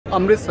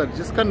अमृतसर,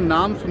 जिसका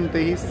नाम सुनते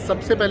ही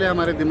सबसे पहले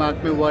हमारे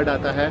दिमाग में वर्ड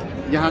आता है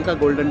यहाँ का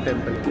गोल्डन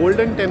टेम्पल।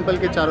 गोल्डन टेम्पल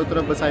के चारों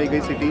तरफ बसाई गई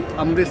सिटी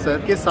अमृतसर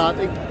के साथ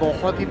एक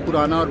बहुत ही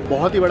पुराना और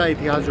बहुत ही बड़ा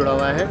इतिहास जुड़ा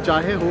हुआ है,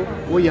 चाहे हो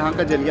वो यहाँ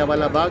का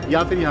जलियांवाला बाग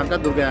या फिर यहाँ का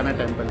दुर्गायाना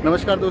टेम्पल।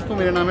 नमस्कार दोस्तों,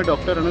 मेरा नाम है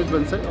डॉक्टर अनुज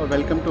बंसल और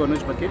वेलकम टू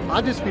अनुज बकेट।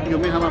 आज इस वीडियो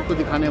में हम आपको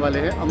दिखाने वाले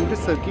हैं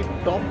अमृतसर की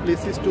टॉप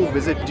प्लेसेस टू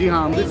विजिट। जी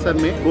हाँ, अमृतसर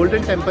में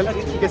गोल्डन टेम्पल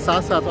के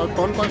साथ साथ और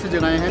कौन कौन सी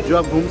जगहें हैं जो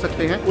आप घूम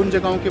सकते हैं, उन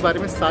जगहों के बारे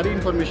में सारी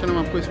इन्फॉर्मेशन हम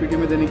आपको इस वीडियो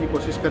में देने की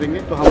कोशिश करेंगे।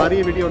 तो हमारी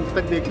ये वीडियो अंत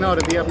तक देखना, और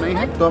यदि आप नहीं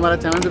हैं तो हमारा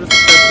चैनल जरूर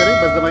सब्सक्राइब करें,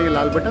 बस दबाइए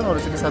लाल बटन और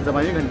इसी के साथ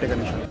दबाइए घंटे का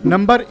निशान।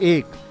 नंबर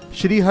 1,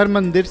 श्री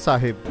हरमंदिर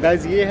साहिब।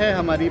 गाइज, ये है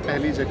हमारी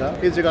पहली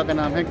जगह। इस जगह का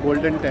नाम है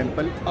गोल्डन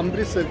टेम्पल।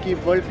 अमृतसर की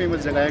वर्ल्ड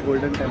फेमस जगह है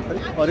गोल्डन टेम्पल,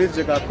 और इस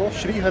जगह को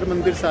श्री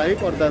हरमंदिर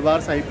साहिब और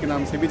दरबार साहिब के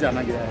नाम से भी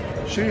जाना गया है।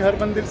 श्री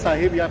हरमंदिर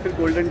साहिब या फिर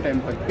गोल्डन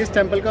टेम्पल, इस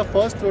टेम्पल का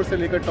फर्स्ट फ्लोर से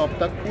लेकर टॉप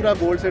तक पूरा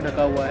गोल्ड से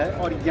ढका हुआ है,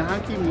 और यहाँ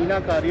की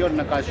मीनाकारी और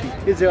नक्काशी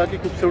इस जगह की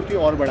खूबसूरती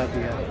और बढ़ाती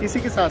है। इसी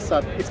के साथ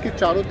साथ इसके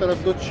चारों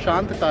तरफ जो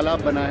शांत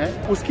तालाब बना है,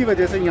 उसकी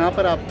वजह से यहाँ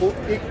पर आपको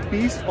एक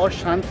पीस और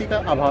शांति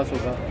का आभास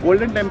होगा।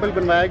 गोल्डन टेम्पल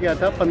बनवाया गया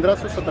था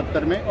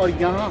 1577 में, और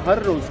यहाँ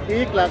हर रोज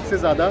 1 लाख से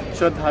ज्यादा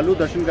श्रद्धालु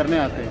दर्शन करने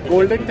आते हैं।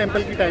 गोल्डन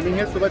टेम्पल की टाइमिंग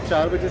है सुबह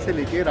 4 बजे से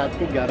लेकर रात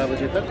को 11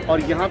 बजे तक,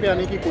 और यहाँ पे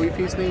आने की कोई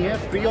फीस नहीं है।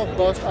 फ्री ऑफ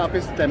कॉस्ट आप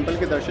इस टेम्पल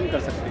के दर्शन कर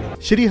सकते हैं।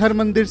 श्री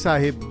हरमंदिर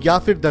साहिब या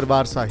फिर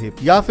दरबार साहिब,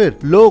 या फिर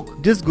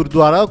लोग जिस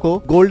गुरुद्वारा को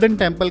गोल्डन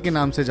टेम्पल के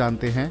नाम से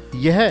जानते हैं,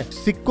 यह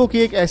सिखों की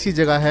एक ऐसी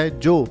जगह है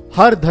जो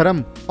हर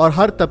धर्म और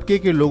हर तबके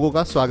के लोगों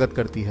का स्वागत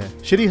करती है।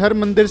 श्री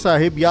हरमंदिर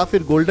साहिब या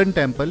फिर गोल्डन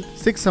टेम्पल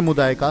सिख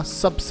समुदाय का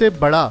सबसे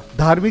बड़ा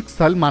धार्मिक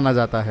स्थल माना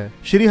जाता है।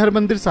 श्री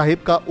हरमंदिर साहिब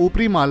का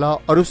ऊपरी माला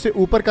और उससे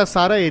ऊपर का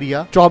सारा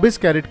एरिया 24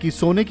 कैरेट की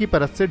सोने की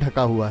परत से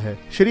ढका हुआ है।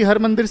 श्री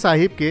हरमंदिर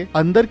साहिब के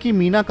अंदर की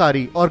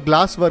मीनाकारी और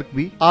ग्लास वर्क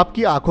भी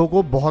आपकी आंखों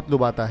को बहुत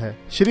लुभाता है।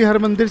 श्री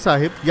हरमंदिर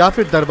साहिब या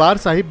फिर दरबार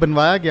साहिब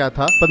बनवाया गया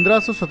था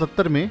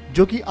 1577 में,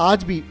 जो कि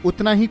आज भी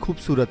उतना ही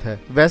खूबसूरत है।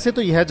 वैसे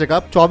तो यह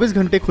जगह 24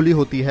 घंटे खुली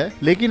होती है,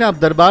 लेकिन आप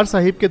दरबार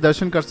साहिब के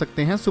दर्शन कर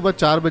सकते हैं सुबह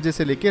 4 बजे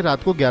से लेकर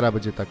रात को 11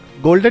 बजे तक।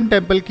 गोल्डन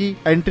टेम्पल की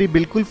एंट्री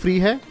बिल्कुल फ्री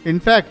है।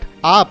 इनफैक्ट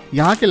आप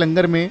यहाँ के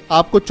लंगर में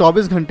आपको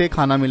 24 घंटे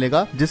खाना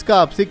मिलेगा, जिसका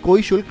आपसे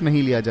कोई शुल्क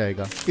नहीं लिया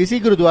जाएगा। इसी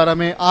गुरुद्वारा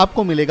में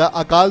आपको मिलेगा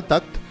अकाल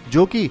तख्त,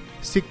 जो कि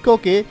सिखों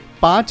के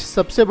 5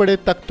 सबसे बड़े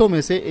तख्तों में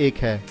से एक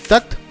है।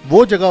 तख्त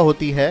वो जगह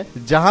होती है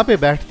जहाँ पे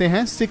बैठते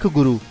हैं सिख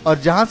गुरु, और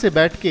जहाँ से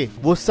बैठ के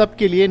वो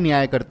सबके लिए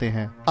न्याय करते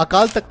हैं।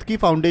 अकाल तख्त की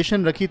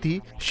फाउंडेशन रखी थी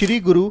श्री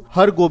गुरु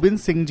हरगोबिंद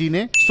सिंह जी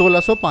ने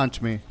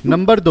 1605 में।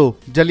 नंबर 2,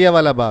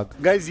 जलियांवाला बाग।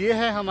 गाइज, ये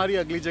है हमारी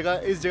अगली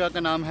जगह। इस जगह का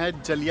नाम है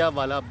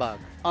जलियांवाला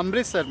बाग।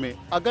 अमृतसर में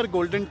अगर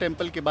गोल्डन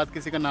टेम्पल के बाद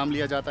किसी का नाम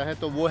लिया जाता है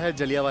तो वो है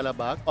जलियांवाला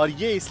बाग, और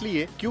ये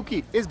इसलिए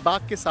क्योंकि इस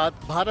बाग के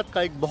साथ भारत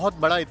का एक बहुत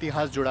बड़ा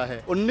इतिहास जुड़ा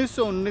है।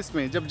 1919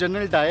 में जब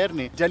जनरल डायर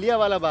ने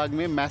जलियांवाला बाग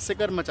में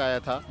मैसेकर मचाया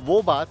था,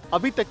 वो बात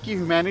अभी तक की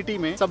ह्यूमैनिटी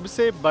में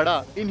सबसे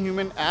बड़ा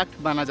इनह्यूमन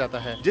एक्ट माना जाता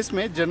है,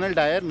 जिसमें जनरल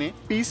डायर ने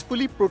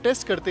पीसफुली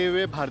प्रोटेस्ट करते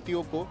हुए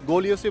भारतीयों को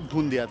गोलियों से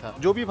भून दिया था।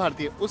 जो भी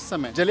भारतीय उस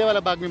समय जलियांवाला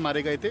बाग में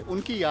मारे गए थे,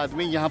 उनकी याद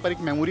में यहाँ पर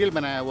एक मेमोरियल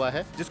बनाया हुआ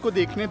है, जिसको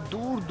देखने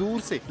दूर दूर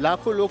से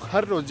लाखों लोग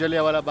हर रोज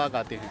जलियांवाला बाग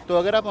आते हैं। तो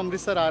अगर आप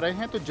अमृतसर आ रहे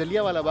हैं तो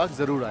जलियांवाला बाग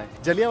जरूर आए।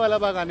 जलियांवाला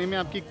बाग आने में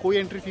आपकी कोई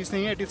एंट्री फीस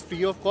नहीं है, it is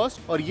free of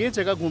cost, और ये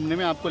जगह घूमने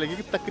में आपको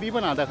लगेगी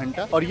तकरीबन आधा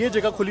घंटा, और ये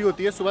जगह खुली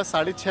होती है सुबह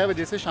 6:30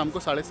 बजे से शाम को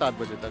 7:30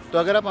 बजे तक। तो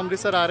अगर आप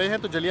अमृतसर आ रहे हैं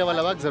तो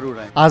जलियांवाला बाग जरूर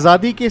आए।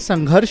 आजादी के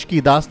संघर्ष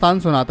की दास्तान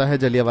सुनाता है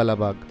जलियांवाला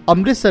बाग।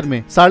 अमृतसर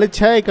में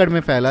 6.5 एकड़ में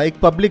फैला एक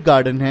पब्लिक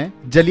गार्डन है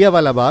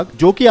जलियांवाला बाग,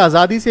 जो कि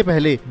आजादी से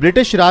पहले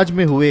ब्रिटिश राज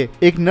में हुए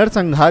एक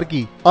नरसंहार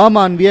की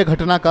अमानवीय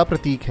घटना का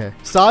प्रतीक है।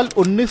 साल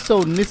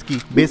 1919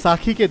 की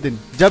बैसाखी के दिन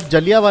जब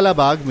जलियांवाला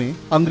बाग में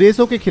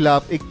अंग्रेजों के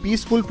खिलाफ एक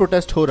पीसफुल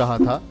प्रोटेस्ट हो रहा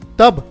था,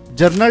 तब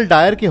जनरल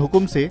डायर के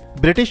हुक्म से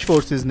ब्रिटिश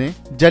फोर्सेस ने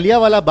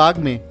जलियांवाला बाग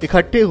में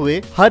इकट्ठे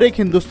हुए हर एक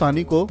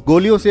हिंदुस्तानी को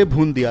गोलियों से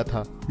भून दिया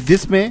था,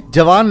 जिसमें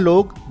जवान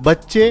लोग,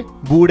 बच्चे,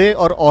 बूढ़े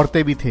और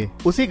औरतें भी थे।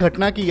 उसी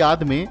घटना की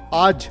याद में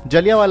आज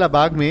जलियांवाला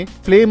बाग में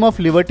फ्लेम ऑफ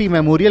लिबर्टी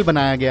मेमोरियल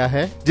बनाया गया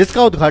है,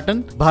 जिसका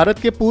उद्घाटन भारत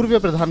के पूर्व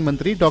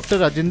प्रधानमंत्री डॉक्टर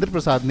राजेंद्र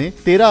प्रसाद ने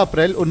 13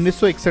 अप्रैल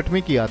 1961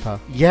 में किया था।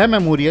 यह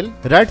मेमोरियल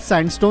रेड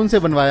सैंडस्टोन से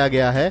बनवाया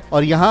गया है,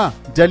 और यहाँ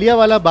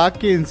जलियांवाला बाग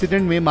के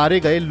इंसिडेंट में मारे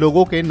गए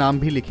लोगों के नाम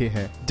भी लिखे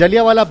हैं।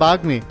 जलियांवाला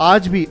बाग में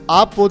आज भी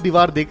आप वो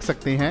दीवार देख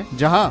सकते हैं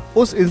जहां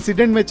उस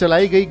इंसिडेंट में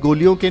चलाई गई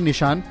गोलियों के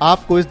निशान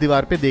आपको इस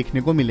दीवार पे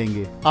देखने को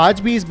मिलेंगे। आज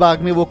भी इस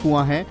बाग में वो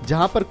कुआं है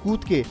जहां पर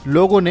कूद के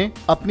लोगों ने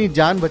अपनी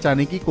जान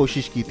बचाने की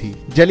कोशिश की थी।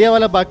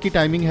 जलियांवाला बाग की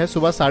टाइमिंग है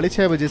सुबह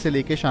 6:30 बजे से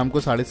लेकर शाम को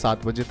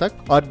 7:30 बजे तक,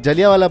 और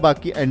जलियांवाला बाग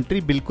की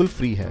एंट्री बिल्कुल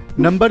फ्री है।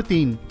 Number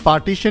 3,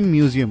 partition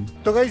museum.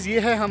 तो गाइस, ये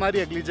है हमारी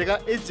अगली जगह।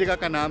 इस जगह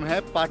का नाम है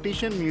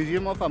पार्टीशन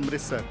म्यूजियम ऑफ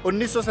अमृतसर।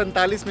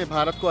 1947 में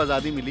भारत को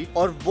आजादी मिली,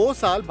 और वो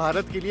साल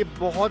भारत के लिए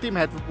बहुत ही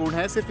महत्वपूर्ण महत्वपूर्ण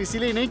है, सिर्फ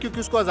इसीलिए नहीं क्योंकि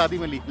उसको आजादी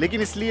मिली,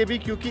 लेकिन इसलिए भी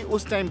क्योंकि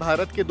उस टाइम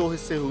भारत के 2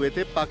 हिस्से हुए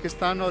थे,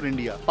 पाकिस्तान और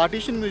India.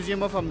 Partition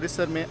museum of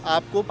Amritsar में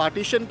आपको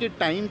पार्टीशन के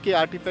टाइम के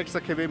आर्टिफैक्ट्स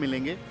रखे हुए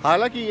मिलेंगे।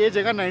 हालांकि ये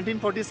जगह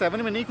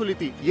 1947 में नहीं खुली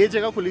थी, ये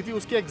जगह खुली थी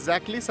उसके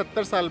एग्जैक्टली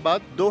 70 साल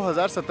बाद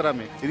 2017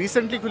 में।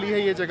 रिसेंटली खुली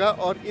है ये जगह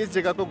और इस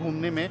जगह को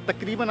घूमने में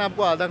तकरीबन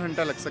आपको आधा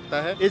घंटा लग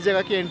सकता है। इस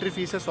जगह की एंट्री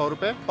फीस है 100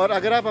 रुपए, और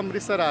अगर आप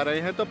अमृतसर आ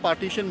रहे हैं तो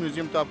पार्टीशन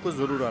म्यूजियम तो आपको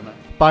जरूर आना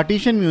है।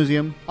 पार्टीशन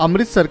म्यूजियम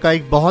अमृतसर का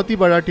एक बहुत ही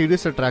बड़ा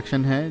टूरिस्ट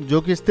अट्रैक्शन है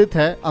जो कि स्थित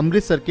है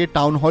अमृतसर के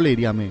टाउन हॉल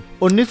एरिया में।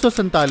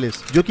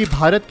 1947 जो कि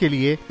भारत के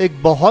लिए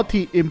एक बहुत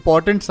ही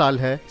इम्पोर्टेंट साल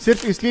है,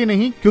 सिर्फ इसलिए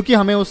नहीं क्योंकि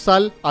हमें उस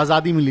साल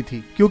आजादी मिली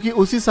थी, क्योंकि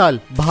उसी साल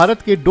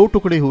भारत के 2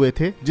 टुकड़े हुए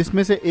थे,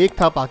 जिसमें से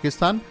एक था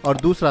पाकिस्तान और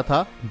दूसरा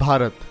था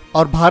भारत।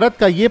 और भारत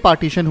का ये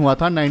पार्टीशन हुआ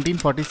था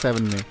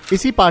 1947 में।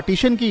 इसी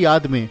पार्टीशन की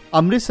याद में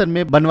अमृतसर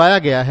में बनवाया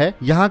गया है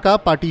यहाँ का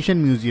पार्टीशन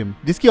म्यूजियम,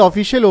 जिसकी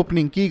ऑफिशियल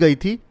ओपनिंग की गई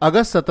थी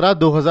अगस्त 17,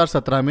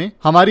 2017 में,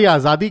 हमारी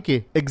आजादी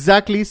के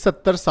एग्जैक्टली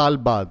 70 साल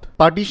बाद।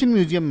 पार्टीशन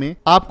म्यूजियम में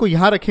आपको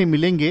यहाँ रखे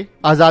मिलेंगे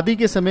आजादी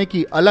के समय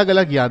की अलग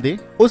अलग यादें,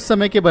 उस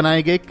समय के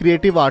बनाए गए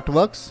क्रिएटिव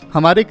आर्टवर्क्स,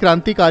 हमारे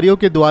क्रांतिकारियों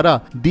के द्वारा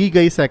दी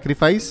गई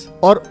सैक्रिफाइस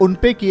और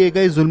उनपे किए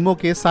गए जुल्मों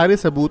के सारे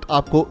सबूत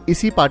आपको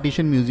इसी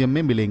पार्टीशन म्यूजियम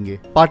में मिलेंगे।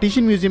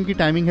 पार्टीशन म्यूजियम की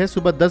टाइमिंग है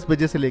सुबह 10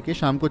 बजे से लेकर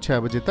शाम को 6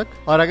 बजे तक,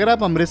 और अगर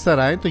आप अमृतसर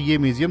आए तो ये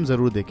म्यूजियम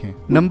जरूर देखें।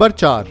 नंबर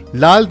 4,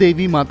 लाल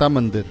देवी माता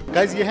मंदिर।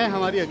 गाइस, ये है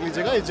हमारी अगली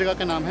जगह। इस जगह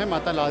का नाम है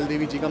माता लाल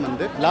देवी जी का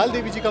मंदिर। लाल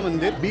देवी जी का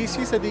मंदिर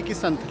 20वीं सदी की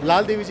संत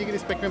लाल देवी जी की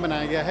रिस्पेक्ट में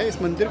बनाया गया है।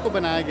 इस मंदिर को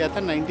बनाया गया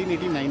था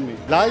 1989 में।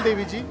 लाल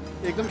देवी जी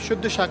एकदम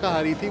शुद्ध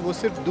शाकाहारी थी, वो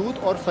सिर्फ दूध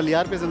और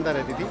फलियार पे जिंदा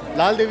रहती थी।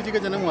 लाल देवी जी का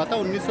जन्म हुआ था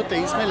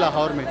 1923 में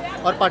लाहौर में,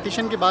 और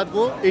पार्टीशन के बाद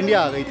वो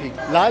इंडिया आ गई थी।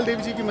 लाल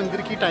देवी जी की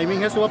मंदिर की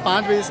टाइमिंग है सुबह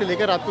 5 बजे से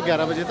लेकर रात को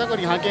 11 बजे तक, और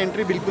यहाँ की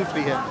एंट्री बिल्कुल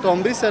फ्री है। तो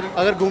अमृतसर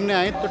अगर घूमने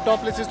आए तो टॉप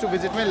प्लेसेस टू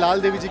विजिट में लाल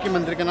देवी जी के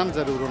मंदिर का नाम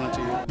जरूर होना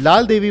चाहिए।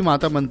 लाल देवी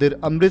माता मंदिर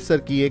अमृतसर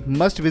की एक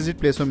मस्ट विजिट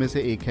प्लेसों में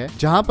से एक है,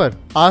 जहाँ पर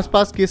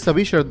आसपास के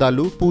सभी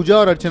श्रद्धालु पूजा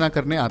और अर्चना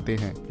करने आते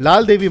हैं।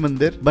 लाल देवी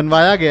मंदिर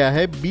बनवाया गया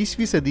है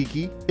 20वीं सदी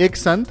की एक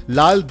संत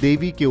लाल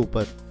देवी के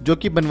ऊपर, जो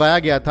कि बनवाया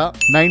गया था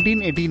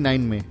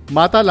 1989 में।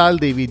 माता लाल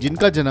देवी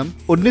जिनका जन्म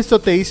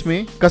 1923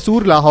 में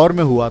कसूर लाहौर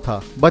में हुआ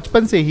था।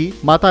 बचपन से ही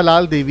माता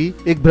लाल देवी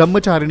एक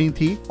ब्रह्मचारिणी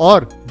थी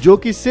और जो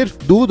कि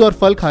सिर्फ दूध और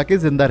फल खा के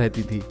जिंदा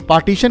रहती थी।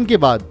 पार्टीशन के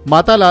बाद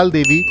माता लाल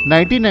देवी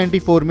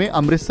 1994 में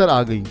अमृतसर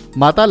आ गई।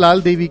 माता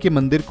लाल देवी के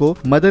मंदिर को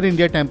मदर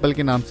इंडिया टेम्पल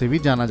के नाम से भी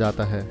जाना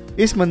जाता है।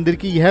 इस मंदिर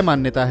की यह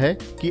मान्यता है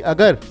कि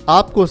अगर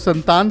आपको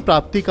संतान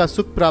प्राप्ति का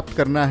सुख प्राप्त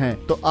करना है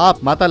तो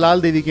आप माता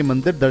लाल देवी के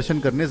मंदिर दर्शन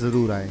करने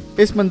जरूर आए।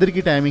 इस मंदिर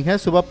की टाइमिंग है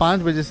सुबह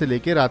 5 बजे से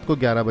लेकर रात को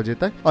 11 बजे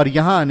तक, और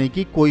यहाँ आने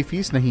की कोई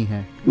फीस नहीं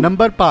है।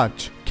 नंबर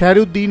 5,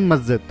 खैरुद्दीन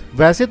मस्जिद।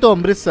 वैसे तो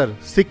अमृतसर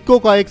सिखों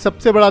का एक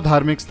सबसे बड़ा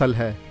धार्मिक स्थल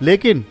है,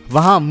 लेकिन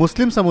वहाँ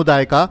मुस्लिम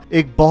समुदाय का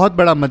एक बहुत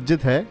बड़ा मस्जिद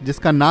है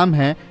जिसका नाम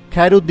है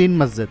खैरुद्दीन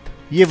मस्जिद।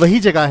 ये वही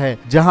जगह है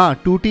जहाँ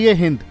टूटिए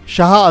हिंद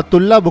शाह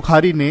अतुल्ला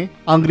बुखारी ने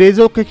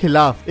अंग्रेजों के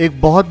खिलाफ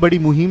एक बहुत बड़ी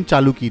मुहिम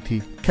चालू की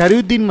थी।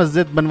 खैरुद्दीन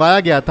मस्जिद बनवाया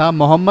गया था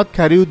मोहम्मद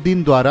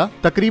खैरुद्दीन द्वारा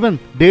तकरीबन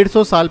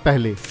 150 साल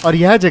पहले, और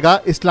यह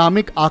जगह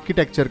इस्लामिक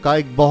आर्किटेक्चर का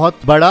एक बहुत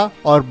बड़ा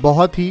और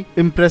बहुत ही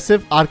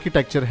इम्प्रेसिव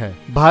आर्किटेक्चर है।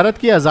 भारत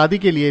की आजादी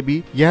के लिए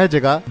भी यह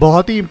जगह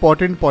बहुत ही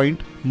इम्पोर्टेंट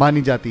पॉइंट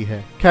मानी जाती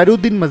है।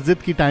 खैरुद्दीन मस्जिद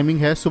की टाइमिंग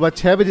है सुबह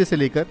 6 बजे से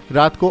लेकर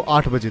रात को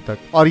 8 बजे तक,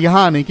 और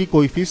यहाँ आने की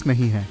कोई फीस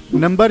नहीं है।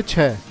 नंबर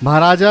 6,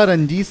 महाराजा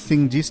रंजीत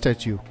सिंह जी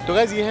स्टैच्यू। तो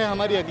गाइस, ये है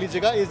हमारी अगली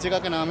जगह। इस जगह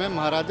का नाम है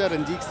महाराजा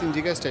रंजीत सिंह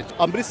जी का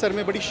स्टैच्यू। अमृतसर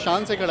में बड़ी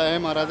शान से खड़ा है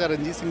महाराजा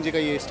रंजीत सिंह जी का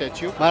ये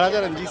स्टैच्यू। महाराजा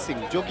रंजीत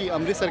सिंह जो कि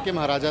अमृतसर के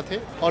महाराजा थे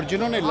और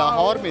जिन्होंने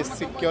लाहौर में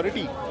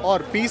सिक्योरिटी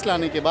और पीस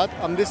लाने के बाद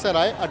अमृतसर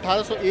आए।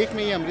 1801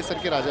 में ये अमृतसर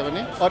के राजा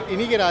बने, और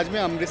इन्हीं के राज में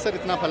अमृतसर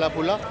इतना फला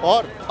फूला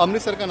और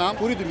अमृतसर का नाम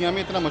पूरी दुनिया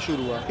में इतना मशहूर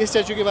हुआ। इस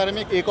स्टैच्यू के बारे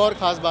में एक और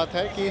खास बात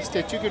है कि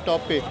स्टैच्यू के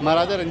टॉप पे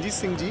महाराजा रंजीत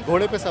सिंह जी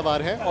घोड़े पे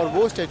सवार है, और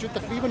वो स्टैच्यू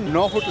तकरीबन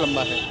 9 फुट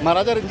लंबा है।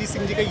 महाराजा रंजीत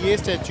सिंह जी का ये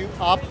स्टैच्यू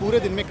आप पूरे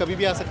दिन में कभी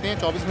भी आ सकते हैं,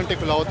 24 घंटे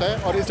खुला होता है,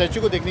 और इस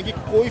स्टैच्यू को देखने की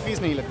कोई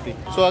फीस नहीं लगती।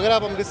 सो अगर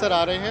आप अमृतसर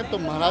आ रहे हैं तो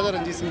महाराजा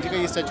रंजीत सिंह जी का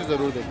ये स्टैच्यू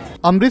जरूर देखें।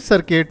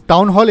 अमृतसर के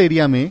टाउन हॉल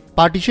एरिया में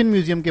पार्टीशन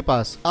म्यूजियम के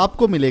पास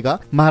आपको मिलेगा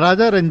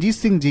महाराजा रंजीत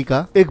सिंह जी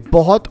का एक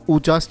बहुत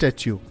ऊंचा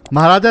स्टैच्यू।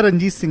 महाराजा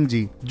रंजीत सिंह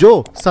जी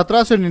जो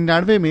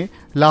 1799 में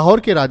लाहौर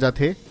के राजा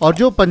थे और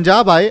जो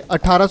पंजाब आए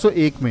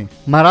 1801 में।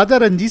 महाराजा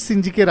रंजीत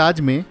सिंह जी के राज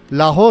में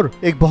लाहौर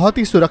एक बहुत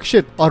ही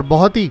सुरक्षित और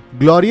बहुत ही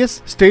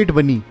ग्लोरियस स्टेट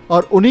बनी,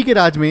 और उन्हीं के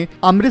राज में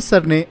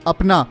अमृतसर ने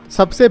अपना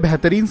सबसे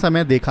बेहतरीन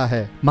समय देखा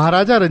है।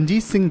 महाराजा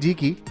रंजीत सिंह जी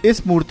की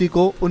इस मूर्ति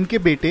को उनके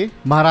बेटे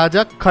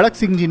महाराजा खड़क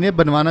सिंह जी ने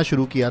बनवाना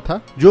शुरू किया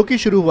था, जो कि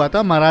शुरू हुआ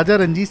था महाराजा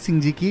रंजीत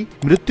सिंह जी की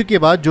मृत्यु के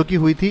बाद, जो कि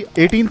हुई थी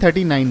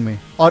 1839 में,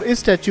 और इस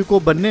स्टैच्यू को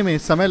बनने में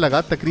समय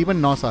लगा तकरीबन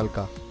 9 साल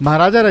का।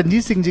 महाराजा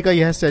रंजीत सिंह जी का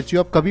यह स्टैच्यू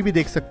आप कभी भी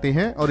देख सकते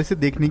हैं और इसे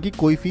देखने की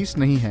कोई फीस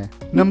नहीं है।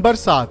 नंबर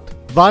 7,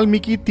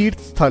 वाल्मीकि तीर्थ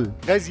स्थल।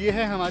 गाइस ये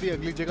है हमारी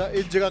अगली जगह।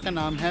 इस जगह का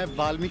नाम है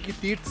वाल्मीकि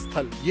तीर्थ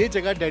स्थल। ये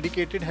जगह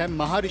डेडिकेटेड है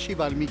महर्षि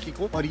वाल्मीकि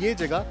को और ये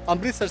जगह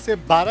अमृतसर से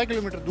 12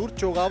 किलोमीटर दूर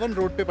चौगावन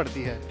रोड पे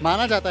पड़ती है।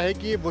 माना जाता है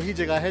कि ये वही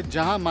जगह है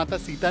जहाँ माता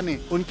सीता ने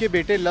उनके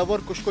बेटे लव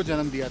और कुश को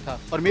जन्म दिया था।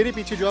 और मेरे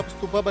पीछे जो आप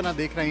स्तूपा बना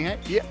देख रहे हैं,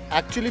 ये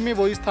एक्चुअली में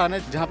वही स्थान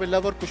है जहाँ पे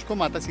लव और कुश को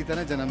माता सीता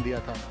ने जन्म दिया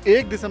था।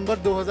 1 दिसंबर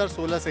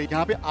 2016 से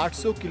यहाँ पे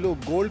 800 किलो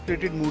गोल्ड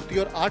प्लेटेड मूर्ति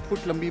और 8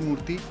 फुट लंबी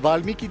मूर्ति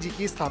वाल्मीकि जी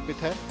की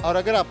स्थापित है। और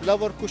अगर आप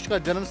लव और कुश का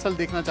जन्म स्थल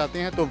देखना चाहते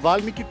हैं तो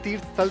वाल्मीकि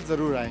तीर्थ स्थल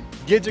जरूर आएं।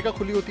 ये जगह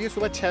खुली होती है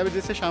सुबह 6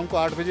 बजे से शाम को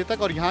 8 बजे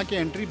तक और यहाँ की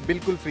एंट्री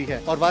बिल्कुल फ्री है।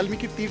 और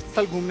वाल्मीकि तीर्थ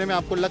स्थल घूमने में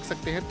आपको लग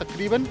सकते हैं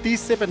तकरीबन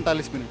 30 से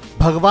 45 मिनट।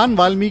 भगवान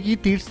वाल्मीकि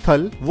तीर्थ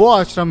स्थल वो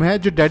आश्रम है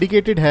जो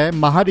डेडिकेटेड है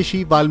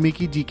महर्षि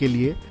वाल्मीकि जी के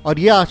लिए और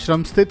ये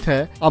आश्रम स्थित है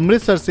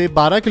अमृतसर से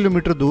 12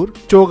 किलोमीटर दूर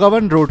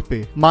चौगावन रोड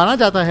पे। माना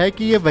जाता है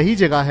कि ये वही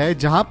जगह है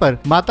जहाँ पर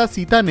माता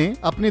सीता ने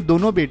अपने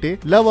दोनों बेटे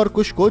लव और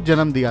कुश को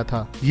जन्म दिया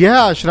था। यह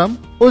आश्रम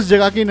उस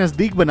जगह के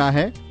नजदीक बना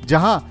है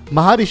जहां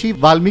महर्षि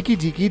वाल्मीकि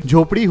जी की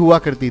झोपड़ी हुआ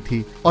करती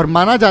थी और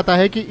माना जाता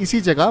है कि इसी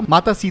जगह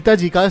माता सीता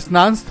जी का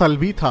स्नान स्थल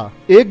भी था।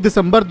 1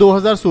 दिसंबर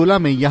 2016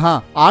 में यहां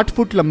 8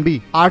 फुट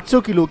लंबी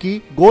 800 किलो की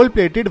गोल्ड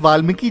प्लेटेड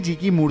वाल्मीकि जी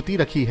की मूर्ति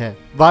रखी है।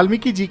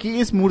 वाल्मीकि जी की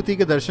इस मूर्ति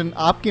के दर्शन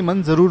आपके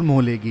मन जरूर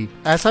मोह लेगी।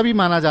 ऐसा भी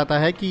माना जाता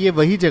है कि ये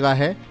वही जगह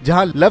है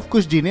जहां लव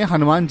कुश जी ने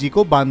हनुमान जी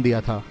को बांध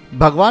दिया था।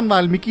 भगवान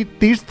वाल्मीकि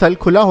तीर्थ स्थल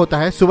खुला होता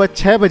है सुबह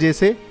 6 बजे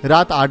से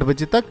रात 8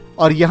 बजे तक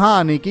और यहाँ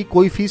आने की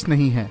कोई फीस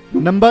नहीं है।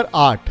 Number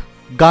 8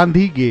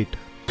 Gandhi gate.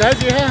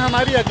 गाइस ये है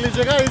हमारी अगली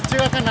जगह। इस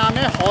जगह का नाम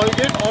है हॉल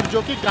गेट और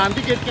जो कि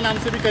गांधी गेट के नाम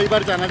से भी कई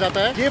बार जाना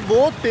जाता है। ये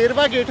वो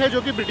 13वां गेट है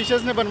जो कि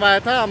ब्रिटिशर्स ने बनवाया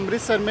था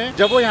अमृतसर में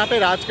जब वो यहाँ पे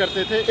राज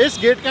करते थे। इस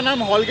गेट का नाम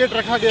हॉल गेट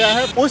रखा गया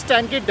है उस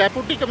टाइम के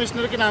डेप्यूटी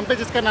कमिश्नर के नाम पे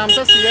जिसका नाम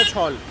था CH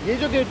हॉल। ये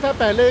जो गेट था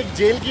पहले एक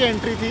जेल की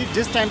एंट्री थी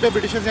जिस टाइम पे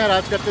ब्रिटिशर्स यहाँ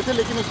राज करते थे,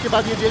 लेकिन उसके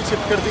बाद ये जेल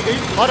शिफ्ट कर दी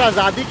गई और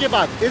आजादी के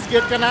बाद इस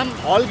गेट का नाम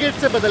हॉल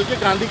गेट से बदल के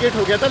गांधी गेट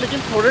हो गया था,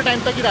 लेकिन थोड़े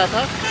टाइम तक ही रहा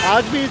था।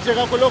 आज भी इस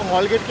जगह को लोग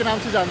हॉल गेट के नाम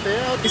से जानते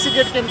हैं और इसी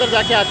गेट के अंदर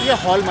जाके आती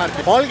है हॉल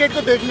मार्केट। हॉल गेट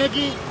को देखने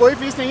की कोई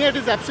फीस नहीं है, इट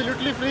इज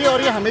एब्सोल्युटली फ्री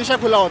और ये हमेशा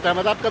खुला होता है,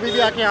 मतलब आप कभी भी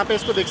आके यहाँ पे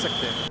इसको देख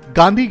सकते हैं।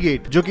 गांधी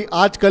गेट जो कि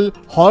आजकल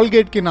हॉल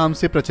गेट के नाम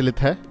से प्रचलित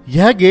है,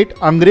 यह गेट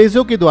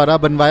अंग्रेजों के द्वारा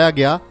बनवाया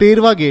गया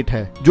 13वां गेट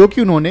है जो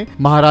कि उन्होंने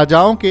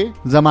महाराजाओं के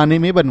जमाने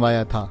में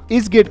बनवाया था।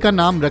 इस गेट का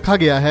नाम रखा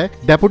गया है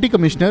डेप्यूटी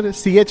कमिश्नर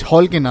CH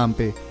हॉल के नाम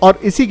पे और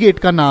इसी गेट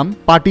का नाम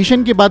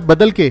पार्टीशन के बाद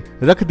बदल के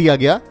रख दिया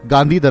गया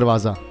गांधी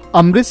दरवाजा।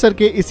 अमृतसर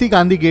के इसी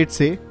गांधी गेट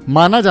से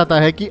माना जाता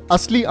है कि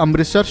असली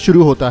अमृतसर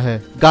शुरू होता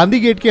है। गांधी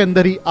गेट के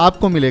अंदर ही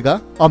आपको मिलेगा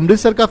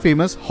अमृतसर का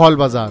फेमस हॉल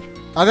बाजार।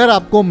 अगर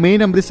आपको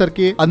मेन अमृतसर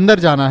के अंदर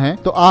जाना है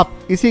तो आप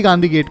इसी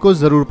गांधी गेट को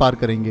जरूर पार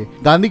करेंगे।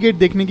 गांधी गेट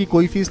देखने की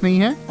कोई फीस नहीं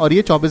है और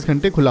ये 24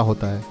 घंटे खुला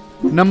होता है।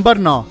 Number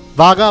 9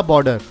 Wagah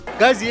border.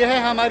 गाइस ये है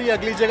हमारी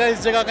अगली जगह।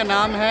 इस जगह का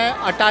नाम है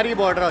अटारी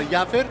बॉर्डर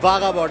या फिर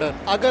वाघा बॉर्डर।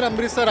 अगर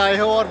अमृतसर आए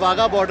हो और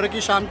वाघा बॉर्डर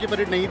की शाम की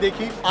परेड नहीं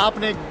देखी,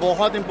 आपने एक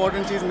बहुत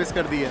इंपॉर्टेंट चीज मिस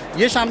कर दी है।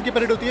 ये शाम की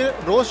परेड होती है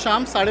रोज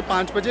शाम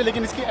 5:30 बजे,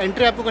 लेकिन इसकी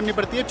एंट्री आपको करनी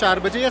पड़ती है 4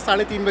 बजे या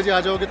 3:30 बजे। आ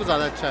जाओगे तो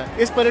ज्यादा अच्छा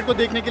है। इस परेड को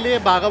देखने के लिए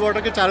वाघा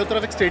बॉर्डर के चारों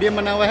तरफ एक स्टेडियम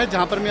बना हुआ है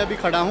जहाँ पर मैं अभी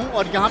खड़ा हूँ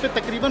और यहाँ पे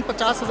तकरीबन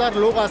 50,000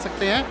 लोग आ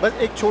सकते हैं।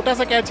 बस एक छोटा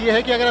सा कैच ये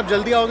है कि अगर आप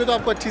जल्दी आओगे तो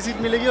आपको अच्छी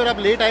सीट मिलेगी और आप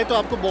लेट आए तो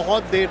आपको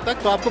बहुत देर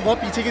तक तो आपको बहुत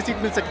पीछे की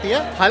सीट मिल सकती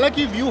है।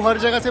 हालांकि व्यू हर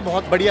जगह से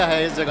बहुत बढ़िया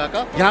है इस जगह का।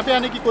 यहाँ पे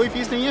आने की कोई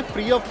फीस नहीं है,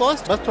 फ्री ऑफ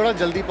कॉस्ट, बस थोड़ा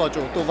जल्दी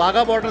पहुंचो। तो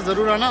वाघा बॉर्डर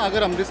जरूर आना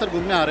अगर अमृतसर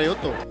घूमने आ रहे हो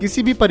तो।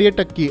 किसी भी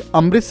पर्यटक की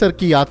अमृतसर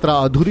की यात्रा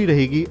अधूरी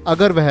रहेगी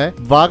अगर वह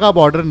वाघा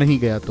बॉर्डर नहीं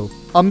गया तो।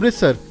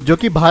 अमृतसर जो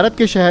कि भारत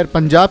के शहर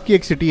पंजाब की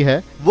एक सिटी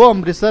है, वो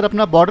अमृतसर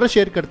अपना बॉर्डर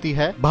शेयर करती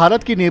है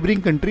भारत की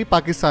नेबरिंग कंट्री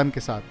पाकिस्तान के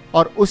साथ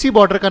और उसी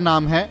बॉर्डर का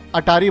नाम है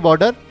अटारी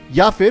बॉर्डर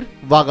या फिर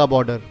वाघा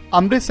बॉर्डर।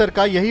 अमृतसर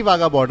का यही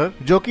वाघा बॉर्डर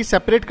जो कि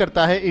सेपरेट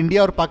करता है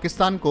इंडिया और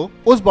पाकिस्तान को,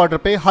 उस बॉर्डर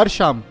पे हर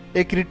शाम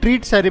एक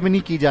रिट्रीट सेरेमनी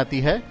की जाती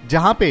है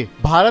जहाँ पे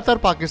भारत और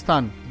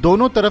पाकिस्तान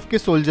दोनों तरफ के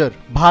सोल्जर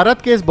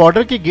भारत के इस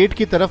बॉर्डर के गेट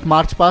की तरफ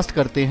मार्च पास्ट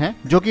करते हैं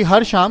जो कि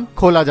हर शाम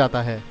खोला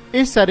जाता है।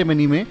 इस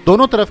सेरेमनी में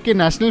दोनों तरफ के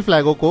नेशनल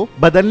फ्लैगों को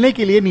बदलने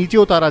के लिए नीचे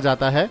उतारा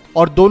जाता है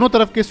और दोनों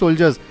तरफ के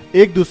सोल्जर्स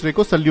एक दूसरे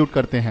को सल्यूट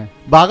करते हैं।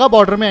 वाघा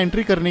बॉर्डर में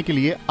एंट्री करने के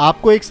लिए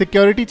आपको एक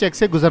सिक्योरिटी चेक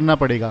से गुजरना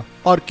पड़ेगा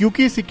और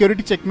क्योंकि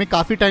सिक्योरिटी चेक में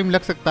काफी टाइम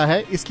लग सकता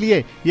है,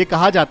 इसलिए ये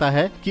कहा जाता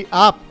है कि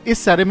आप इस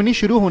सेरेमनी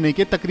शुरू होने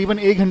के तकरीबन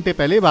 1 घंटे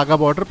पहले वाघा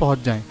बॉर्डर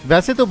पहुंच जाएं।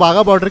 वैसे तो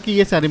वाघा बॉर्डर की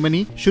ये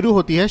सेरेमनी शुरू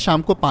होती है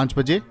शाम को 5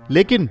 बजे,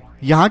 लेकिन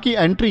यहाँ की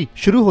एंट्री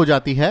शुरू हो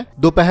जाती है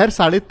दोपहर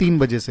 3:30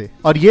 बजे से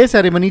और ये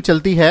सेरेमनी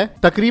चलती है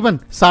तकरीबन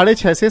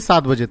 6:30 से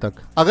 7 बजे तक।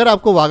 अगर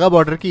आपको वाघा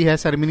बॉर्डर की यह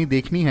सेरेमनी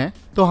देखनी है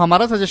तो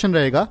हमारा सजेशन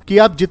रहेगा कि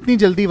आप जितनी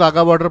जल्दी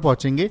वाघा बॉर्डर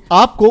पहुंचेंगे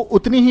आपको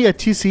उतनी ही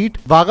अच्छी सीट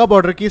वाघा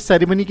बॉर्डर की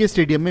सेरेमनी के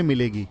स्टेडियम में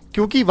मिलेगी।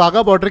 क्योंकि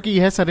वाघा बॉर्डर की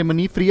यह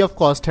सेरेमनी फ्री ऑफ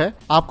कॉस्ट है,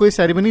 आपको इस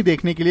सेरेमनी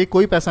देखने के लिए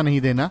कोई पैसा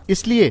नहीं देना,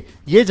 इसलिए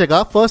ये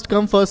जगह first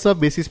come first serve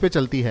basis पे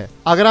चलती है।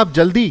 अगर आप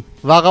जल्दी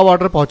वाघा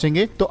बॉर्डर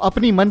पहुंचेंगे तो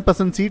अपनी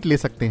मनपसंद सीट ले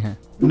सकते हैं।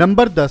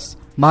 नंबर 10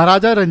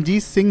 महाराजा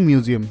रंजीत सिंह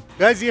म्यूजियम।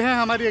 गाइस ये है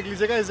हमारी अगली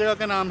जगह। इस जगह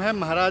का नाम है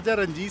महाराजा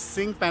रंजीत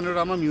सिंह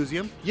पैनोरामा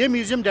म्यूजियम। ये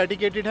म्यूजियम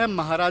डेडिकेटेड है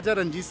महाराजा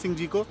रंजीत सिंह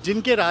जी को,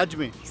 जिनके राज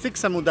में सिख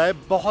समुदाय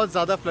बहुत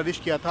ज्यादा फ्लरिश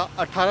किया था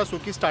 1800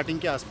 की स्टार्टिंग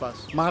के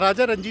आसपास।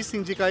 महाराजा रंजीत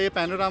सिंह जी का ये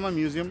पैनोरामा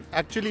म्यूजियम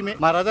एक्चुअली में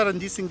महाराजा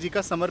रंजीत सिंह जी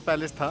का समर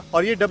पैलेस था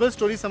और ये डबल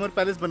स्टोरी समर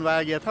पैलेस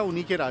बनवाया गया था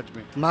उन्हीं के राज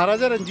में।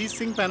 महाराजा रंजीत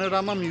सिंह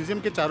पैनोरामा म्यूजियम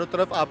के चारों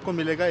तरफ आपको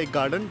मिलेगा एक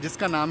गार्डन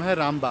जिसका नाम है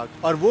राम बाग,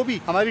 और वो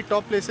भी हमारी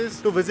top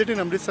places to visit in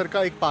Amritsar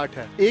का एक पार्ट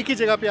है। एक ही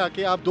जगह पे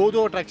आके आप दो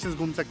अट्रैक्शंस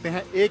घूम सकते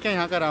हैं। एक है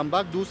यहाँ का राम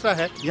बाग, दूसरा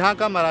है यहाँ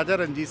का महाराजा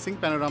रंजीत सिंह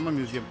पैनोरामा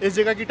म्यूजियम। इस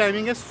जगह की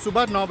टाइमिंग है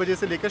सुबह 9 बजे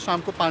से लेकर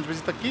शाम को 5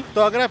 बजे तक की।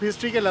 तो अगर आप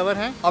हिस्ट्री के लवर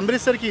हैं,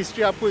 अमृतसर की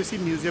हिस्ट्री आपको इसी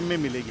म्यूजियम में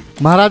मिलेगी।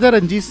 महाराजा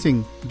रंजीत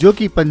सिंह जो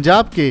कि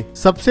पंजाब के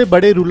सबसे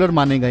बड़े रूलर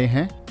माने गए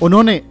हैं,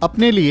 उन्होंने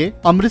अपने लिए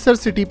अमृतसर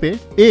सिटी पे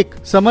एक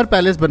समर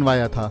पैलेस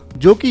बनवाया था,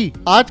 जो कि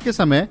आज के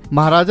समय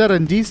महाराजा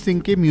रंजीत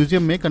सिंह के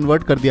म्यूजियम में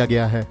कन्वर्ट कर दिया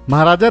गया है।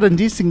 महाराजा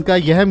रंजीत सिंह का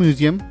यह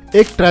म्यूजियम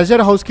एक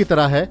ट्रेजर हाउस की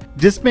तरह है,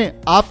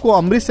 जिसमें आपको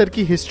अमृतसर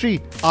की हिस्ट्री,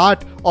 आर्ट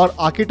और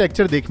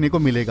आर्किटेक्चर देखने को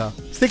मिलेगा।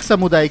 सिख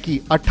समुदाय की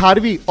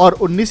 18वीं और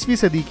 19वीं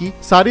सदी की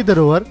सारी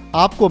धरोहर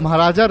आपको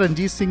महाराजा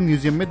रंजीत सिंह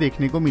म्यूजियम में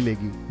देखने को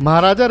मिलेगी।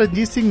 महाराजा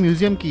रंजीत सिंह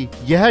म्यूजियम की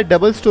यह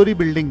डबल स्टोरी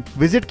बिल्डिंग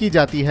विजिट की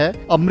जाती है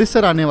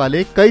अमृतसर आने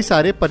वाले कई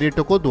सारे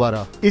पर्यटकों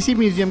द्वारा। इसी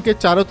म्यूजियम के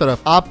चारों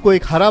तरफ आपको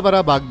एक हरा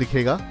भरा बाग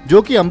दिखेगा,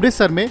 जो कि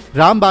अमृतसर में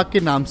राम बाग के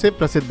नाम से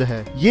प्रसिद्ध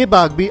है। ये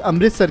बाग भी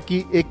अमृतसर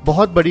की एक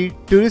बहुत बड़ी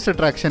टूरिस्ट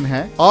अट्रैक्शन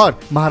है और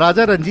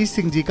महाराजा रंजीत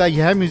सिंह जी का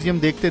यह म्यूजियम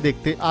देखते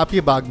देखते आप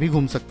ये बाग भी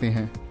घूम सकते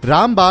हैं।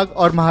 राम बाग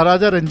और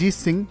महाराजा रंजीत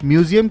सिंह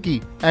म्यूजियम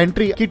की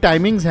एंट्री की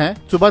टाइमिंग्स हैं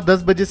सुबह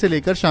 10 बजे से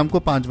लेकर शाम को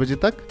 5 बजे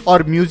तक,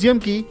 और म्यूजियम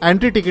की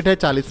एंट्री टिकट है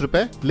 40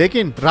 रुपए,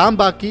 लेकिन राम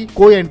बाग की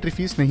कोई एंट्री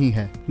फीस नहीं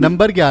है।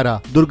 Number 11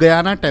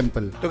 Durgiana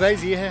temple. तो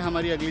गाइज ये है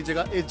हमारी अगली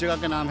जगह। इस जगह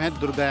का नाम है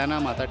दुर्गायाना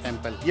माता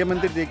टेम्पल। ये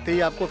मंदिर देखते ही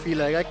आपको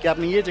फील आएगा कि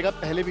आपने ये जगह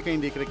पहले भी कहीं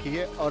देख रखी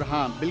है, और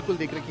हाँ बिल्कुल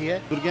देख रखी है।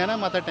 दुर्गायाना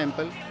माता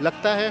टेम्पल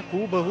लगता है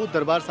हूबहू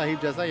दरबार साहिब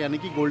जैसा, यानी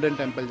कि गोल्डन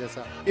टेम्पल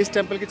जैसा। इस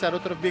टेम्पल के चारों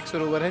तरफ भी एक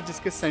सरोवर है,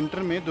 जिसके सेंटर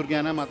में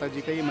दुर्गायाना माता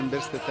जी का मंदिर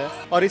स्थित है,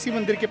 और इसी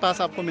मंदिर के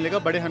पास आपको मिलेगा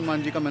बड़े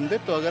हनुमान जी का मंदिर।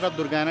 तो अगर आप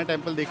दुर्गायाना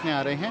टेम्पल देखने आ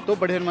रहे हैं तो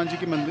बड़े हनुमान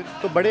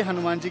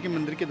जी के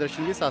मंदिर के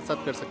दर्शन भी साथ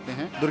साथ कर सकते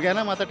हैं।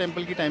 दुर्गायाना माता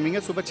टेम्पल की टाइमिंग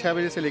है सुबह 6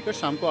 बजे से लेकर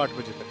शाम को 8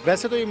 बजे तक।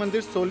 वैसे तो ये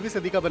मंदिर 16वीं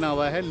सदी का बना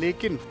हुआ है,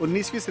 लेकिन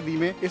 19वीं सदी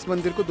में इस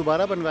मंदिर को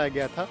दोबारा बनवाया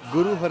गया था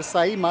गुरु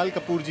हरसाई माल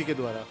कपूर जी के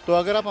द्वारा। तो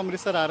अगर आप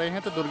अमृतसर आ रहे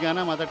हैं तो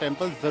दुर्गायाना माता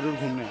टेम्पल जरूर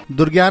घूमने आए।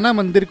 दुर्गायाना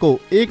मंदिर को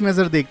एक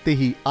नजर देखते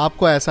ही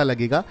आपको ऐसा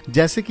लगेगा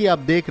जैसे कि आप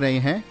देख रहे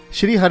हैं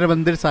श्री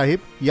हरमंदिर साहिब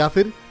या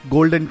फिर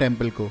गोल्डन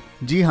टेम्पल को।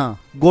 जी हाँ,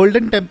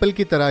 गोल्डन टेम्पल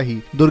की तरह ही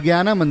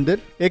दुर्गायाना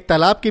मंदिर एक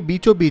तालाब के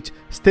बीचों बीच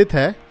स्थित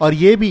है, और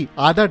ये भी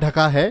आधा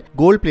ढका है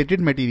गोल्ड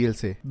प्लेटेड मटेरियल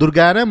से।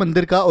 दुर्गायाना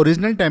मंदिर का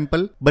ओरिजिनल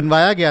टेम्पल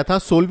बनवाया गया था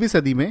 16वीं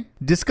सदी में,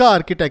 जिसका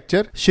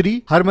आर्किटेक्चर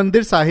श्री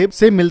हरमंदिर साहिब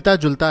से मिलता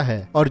जुलता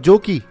है, और जो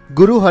कि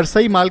गुरु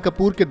हरसाई माल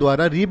कपूर के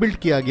द्वारा रीबिल्ड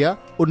किया गया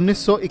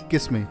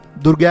 1921 में।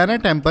 दुर्गायाना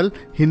टेम्पल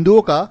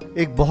हिंदुओं का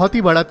एक बहुत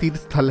ही बड़ा तीर्थ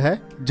स्थल है,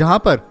 जहाँ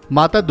पर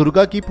माता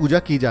दुर्गा की पूजा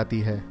की जाती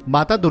है।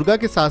 माता दुर्गा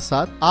के साथ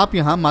साथ आप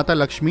यहाँ माता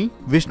लक्ष्मी,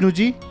 विष्णु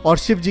जी और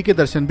शिव जी के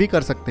दर्शन भी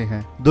कर सकते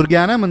हैं।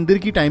 दुर्गायाना मंदिर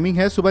की टाइमिंग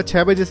है सुबह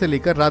 6 बजे से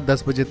लेकर रात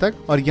 10 बजे तक,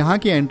 और यहाँ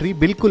की एंट्री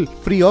बिल्कुल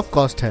फ्री ऑफ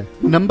कॉस्ट है।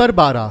 Number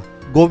 12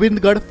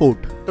 Govindgarh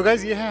fort. तो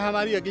गाइस ये है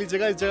हमारी अगली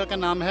जगह। इस जगह का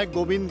नाम है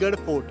गोविंदगढ़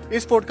फोर्ट।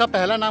 इस फोर्ट का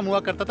पहला नाम हुआ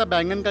करता था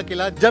बैंगन का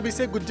किला, जब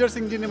इसे गुज्जर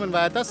सिंह जी ने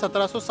बनवाया था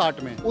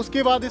 1760 में।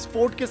 उसके बाद इस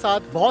फोर्ट के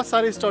साथ बहुत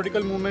सारे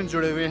हिस्टोरिकल मूवमेंट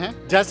जुड़े हुए हैं,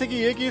 जैसे कि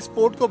ये कि इस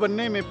फोर्ट को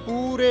बनने में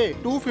पूरे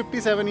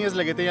 257 ईयर्स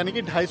लगे थे, यानी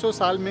कि 250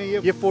 साल में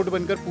ये फोर्ट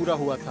बनकर पूरा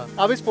हुआ था।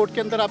 अब इस फोर्ट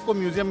के अंदर आपको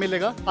म्यूजियम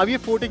मिलेगा। अब ये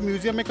फोर्ट एक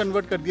म्यूजियम में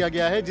कन्वर्ट कर दिया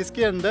गया है,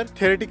 जिसके अंदर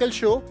थियोरेटिकल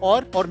शो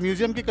और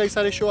म्यूजियम के कई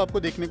सारे शो आपको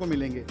देखने को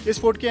मिलेंगे। इस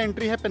फोर्ट की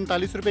एंट्री है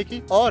 45 रुपए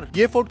की, और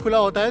ये फोर्ट खुला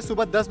होता है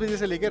सुबह 10 बजे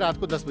से लेकर रात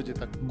को 10 बजे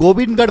तक।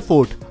 गोविंदगढ़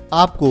फोर्ट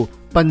आपको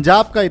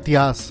पंजाब का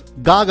इतिहास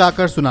गा गा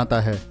कर सुनाता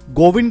है।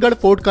 गोविंदगढ़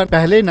फोर्ट का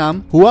पहले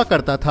नाम हुआ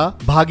करता था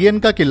भागियन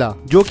का किला,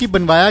 जो कि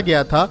बनवाया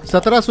गया था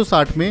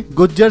 1760 में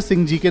गुज्जर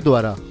सिंह जी के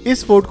द्वारा।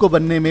 इस फोर्ट को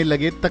बनने में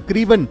लगे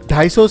तकरीबन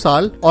 250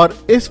 साल, और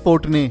इस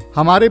फोर्ट ने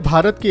हमारे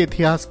भारत के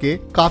इतिहास के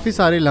काफी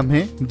सारे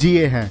लम्हे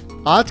जिए हैं।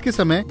 आज के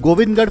समय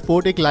गोविंदगढ़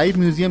फोर्ट एक लाइव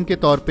म्यूजियम के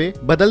तौर पे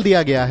बदल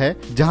दिया गया है,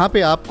 जहाँ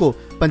पे आपको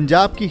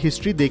पंजाब की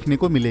हिस्ट्री देखने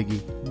को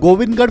मिलेगी।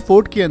 गोविंदगढ़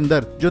फोर्ट के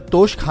अंदर जो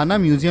तोशखाना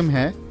म्यूजियम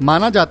है,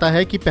 माना जाता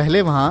है कि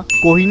पहले वहाँ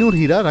कोहिनूर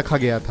हीरा रखा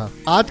गया था।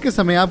 आज के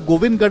समय आप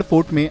गोविंदगढ़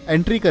फोर्ट में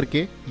एंट्री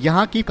करके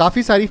यहाँ की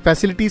काफी सारी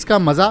फैसिलिटीज का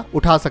मजा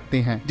उठा सकते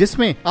हैं,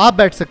 जिसमें आप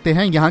बैठ सकते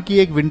हैं यहाँ की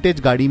एक विंटेज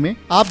गाड़ी में।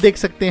 आप देख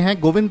सकते हैं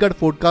गोविंदगढ़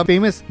फोर्ट का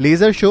फेमस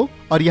लेजर शो,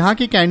 और यहाँ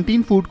की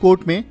कैंटीन फूड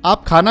कोर्ट में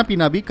आप खाना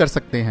पीना भी कर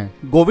सकते हैं।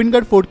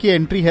 गोविंदगढ़ फोर्ट की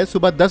एंट्री है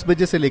सुबह 10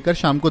 बजे से लेकर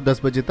शाम को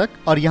 10 बजे तक,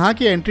 और यहाँ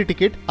की एंट्री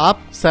टिकट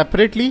आप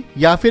सेपरेटली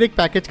या फिर एक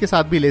पैकेज के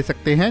साथ भी ले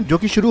सकते हैं, जो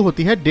कि शुरू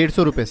होती है 150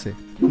 रुपए से।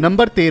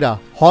 नंबर 13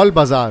 हॉल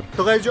बाजार।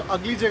 तो गाइस जो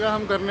अगली जगह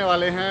हम करने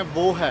वाले हैं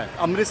वो है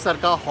अमृतसर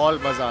का हॉल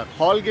बाजार।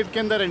 हॉल गेट के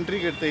अंदर एंट्री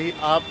करते ही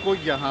आपको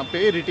यहाँ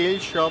पे रिटेल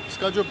शॉप्स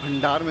का जो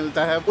भंडार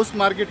मिलता है उस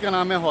मार्केट का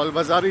नाम है हॉल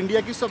बाजार।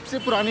 इंडिया की सबसे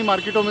पुरानी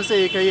मार्केटों में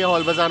से एक है ये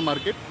हॉल बाजार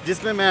मार्केट,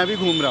 जिसमें मैं अभी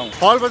घूम रहा हूँ।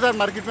 हॉल बाजार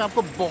मार्केट में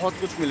आपको बहुत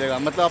कुछ मिलेगा,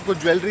 मतलब आपको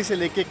ज्वेलरी से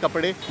लेके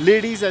कपड़े,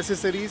 लेडीज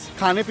एसेसरीज,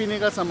 खाने पीने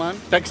का सामान,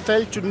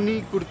 टेक्सटाइल, चुन्नी,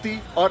 कुर्ती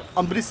और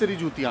अमृतसरी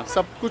जूतियाँ,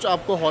 सब कुछ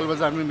आपको हॉल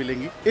बाजार में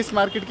मिलेंगी। इस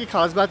मार्केट की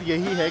खास बात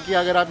यही है कि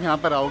अगर आप यहाँ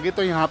पर आओगे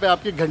तो यहाँ पे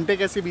आपके घंटे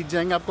कैसे बीत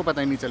जाएंगे आपको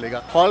पता ही नहीं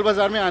चलेगा। हॉल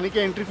बाजार में आने की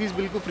एंट्री फीस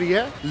बिल्कुल फ्री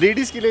है।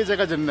 लेडीज के लिए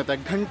जगह जन्नत है,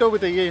 घंटों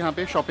बिताइए यहाँ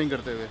पे शॉपिंग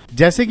करते हुए।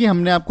 जैसे कि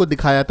हमने आपको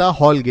दिखाया था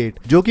हॉल गेट,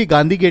 जो कि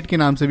गांधी गेट के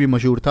नाम से भी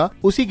मशहूर था,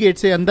 उसी गेट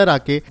से अंदर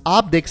आके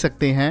आप देख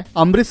सकते हैं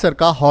अमृतसर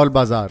का हॉल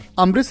बाजार।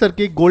 अमृतसर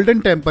के गोल्डन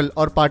टेम्पल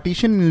और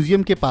पार्टीशन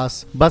म्यूजियम के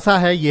पास बसा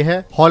है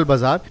यह हॉल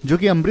बाजार, जो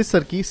कि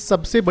अमृतसर की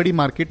सबसे बड़ी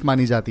मार्केट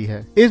मानी जाती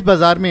है। इस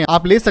बाजार में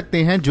आप ले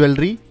सकते हैं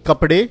ज्वेलरी,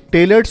 कपड़े,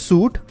 tailored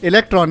suit,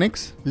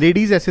 electronics,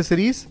 ladies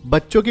accessories,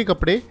 बच्चों के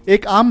कपड़े,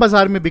 एक आम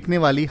बाजार में बिकने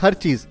वाली हर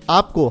चीज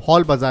आपको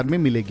हॉल बाजार में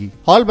मिलेगी।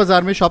 हॉल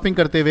बाजार में शॉपिंग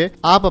करते हुए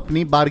आप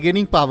अपनी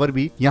बार्गेनिंग पावर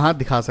भी यहाँ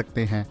दिखा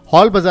सकते हैं।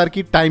 हॉल बाजार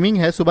की टाइमिंग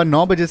है सुबह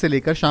 9 बजे से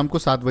लेकर शाम को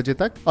 7 बजे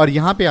तक और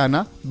यहाँ पे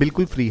आना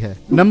बिल्कुल फ्री है।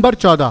 Number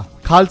 14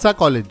 Khalsa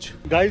college.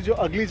 गाइस जो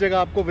अगली जगह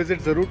आपको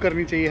विजिट जरूर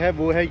करनी चाहिए है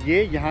वो है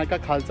ये यहाँ का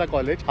खालसा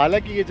कॉलेज।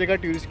 हालांकि ये जगह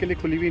टूरिस्ट के लिए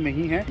खुली हुई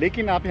नहीं है,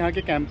 लेकिन आप यहाँ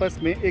के कैंपस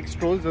में एक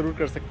स्ट्रोल जरूर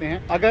कर सकते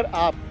हैं। अगर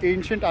आप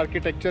एंशिएंट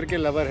आर्किटेक्चर के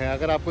लवर हैं,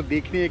 अगर आपको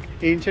देखनी है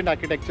एक एंशिएंट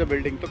आर्किटेक्चर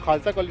बिल्डिंग, तो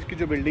खालसा कॉलेज की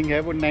जो बिल्डिंग है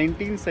वो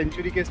 19th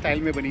सेंचुरी के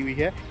स्टाइल में बनी हुई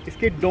है।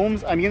 इसके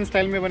डोम्स अनियन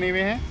स्टाइल में बने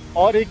हुए हैं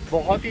और एक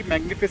बहुत ही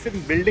मैग्निफिसेंट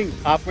बिल्डिंग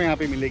आपको यहाँ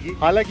पे मिलेगी।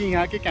 हालांकि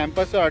यहाँ के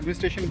कैंपस और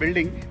एडमिनिस्ट्रेशन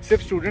बिल्डिंग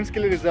सिर्फ स्टूडेंट्स के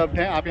लिए रिजर्व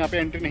है, आप यहाँ पे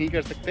एंट्री नहीं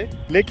कर सकते,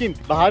 लेकिन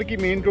बाहर की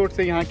मेन रोड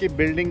से यहाँ की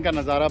बिल्डिंग का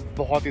नजारा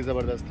बहुत ही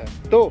जबरदस्त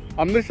है। तो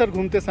अमृतसर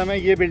घूमते समय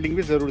ये बिल्डिंग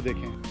भी जरूर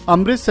देखें।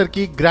 अमृतसर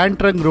की ग्रैंड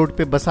ट्रंक रोड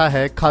पे बसा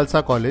है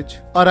खालसा कॉलेज,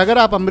 और अगर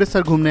आप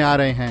अमृतसर घूमने आ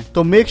रहे हैं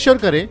तो मेक श्योर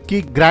करें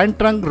कि ग्रैंड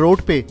ट्रंक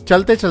रोड पे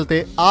चलते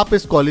चलते आप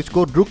इस कॉलेज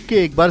को रुक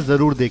के एक बार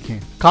जरूर देखें।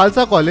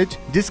 खालसा कॉलेज,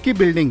 जिसकी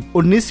बिल्डिंग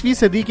 19वीं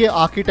सदी के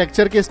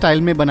आर्किटेक्चर के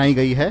स्टाइल में बनाई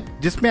गई है,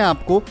 जिसमें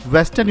आपको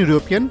वेस्टर्न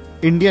यूरोपियन,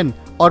 इंडियन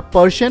और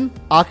पर्शियन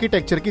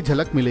आर्किटेक्चर की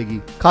झलक मिलेगी।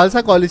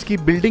 खालसा कॉलेज की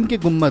बिल्डिंग के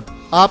गुम्बद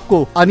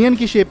आपको अनियन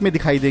की शेप में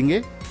दिखाई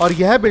देंगे और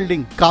यह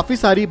बिल्डिंग काफी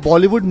सारी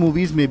बॉलीवुड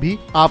मूवीज में भी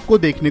आपको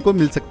देखने को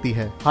मिल सकती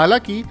है।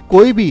 हालांकि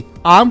कोई भी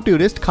आम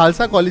टूरिस्ट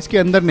खालसा कॉलेज के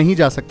अंदर नहीं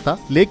जा सकता,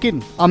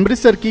 लेकिन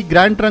अमृतसर की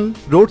ग्रैंड ट्रंक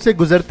रोड से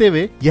गुजरते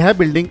हुए यह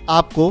बिल्डिंग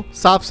आपको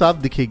साफ साफ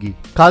दिखेगी।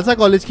 खालसा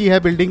कॉलेज की यह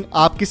बिल्डिंग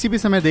आप किसी भी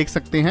समय देख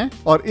सकते हैं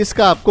और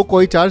इसका आपको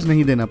कोई चार्ज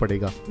नहीं देना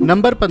पड़ेगा।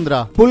 नंबर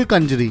 15 पुल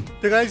कंजरी।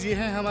 तो गाइस ये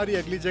है हमारी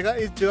अगली जगह।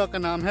 इस जगह का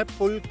नाम है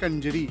पुल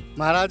कंजरी।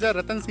 महाराजा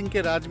रतन सिंह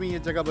के राज में ये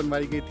जगह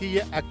बनवाई गई थी।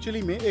 ये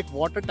एक्चुअली में एक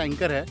वाटर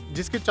टैंकर है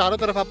जिसके चारों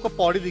तरफ आपको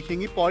पौड़ी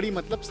दिखेंगी। पौड़ी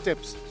मतलब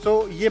स्टेप्स। तो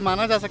ये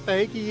माना जा सकता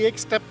है कि ये एक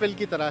स्टेप वेल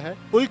की तरह है।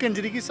 पुल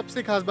कंजरी की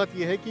सबसे खास बात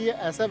यह है कि ये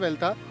ऐसा वेल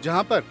था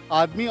जहाँ पर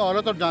आदमी,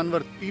 औरत और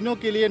जानवर तीनों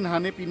के लिए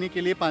नहाने पीने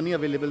के लिए पानी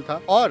अवेलेबल था,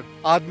 और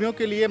आदमियों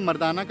के लिए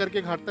मर्दाना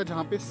करके घाट था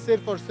जहाँ पे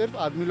सिर्फ और सिर्फ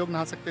आदमी लोग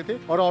नहा सकते थे,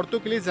 और औरतों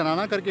के लिए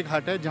जनाना करके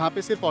घाट है जहाँ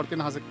पे सिर्फ औरतें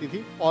नहा सकती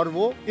थी। और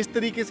वो इस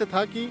तरीके से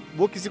था कि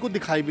वो किसी को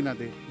दिखाई भी ना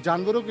दे।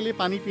 जानवरों के लिए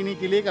पानी पीने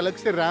के लिए एक अलग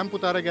से रैंप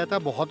उतारा गया था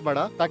बहुत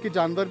बड़ा, ताकि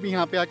जानवर भी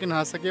यहाँ पे आके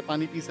नहा सके,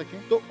 पानी पी सके।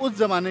 तो उस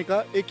जमाने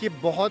का एक ये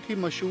बहुत ही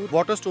मशहूर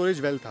वाटर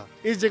स्टोरेज वेल था।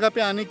 इस जगह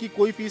पे आने की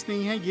कोई फीस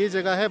नहीं है। ये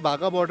जगह है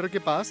वाघा बॉर्डर के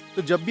पास।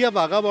 तो जब भी आप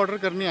वाघा बॉर्डर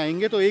करने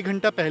आएंगे तो 1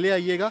 घंटा पहले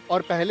आइएगा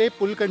और पहले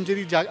पुल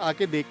कंजरी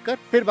आके देखकर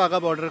फिर वाघा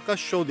बॉर्डर का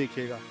शो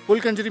देखिएगा। पुल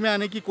कंजरी में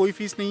आने की कोई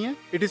फीस नहीं है,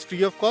 it is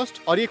free of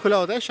cost, और ये खुला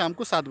होता है शाम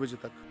को 7 बजे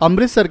तक।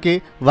 अमृतसर के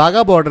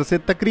वाघा बॉर्डर से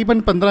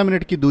तकरीबन 15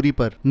 मिनट की दूरी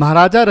पर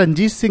महाराजा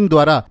रंजीत सिंह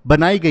द्वारा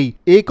बनाई गई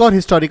एक और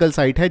हिस्टोरिकल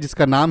साइट है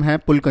जिसका नाम है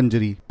पुल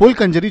कंजरी। पुल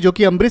कंजरी, जो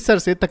कि अमृतसर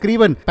से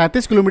तकरीबन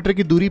 35 किलोमीटर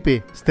की दूरी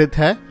पे स्थित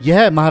है,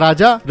 यह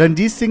महाराजा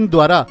रंजीत सिंह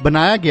द्वारा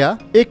बनाया गया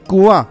एक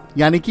कुआं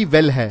यानी कि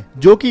वेल है,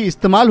 जो कि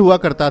इस्तेमाल हुआ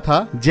करता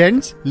था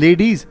जेंट्स,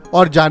 लेडीज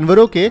और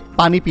जानवरों के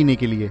पानी पीने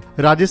के लिए।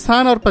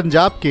 राजस्थान और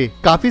पंजाब के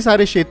काफी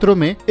सारे क्षेत्रों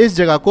में इस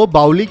जगह को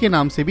बाउली के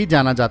नाम से भी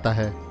जाना जाता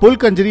है। पुल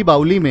कंजरी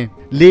बाउली में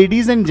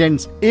लेडीज एंड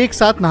जेंट्स एक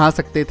साथ नहा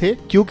सकते थे,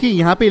 क्योंकि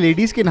यहाँ पे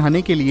लेडीज के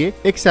नहाने के लिए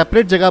एक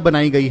सेपरेट जगह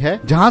बनाई गई है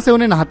जहाँ से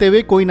उन्हें नहाते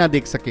हुए कोई ना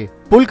देख सके।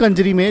 पुल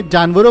कंजरी में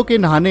जानवरों के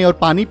नहाने और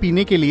पानी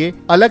पीने के लिए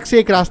अलग से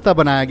एक रास्ता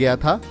बनाया गया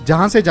था,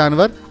 जहाँ से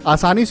जानवर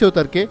आसानी से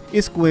उतर के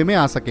इस कुएं में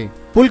आ सके।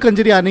 पुल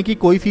कंजरी आने की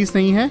कोई फीस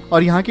नहीं है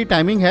और यहाँ की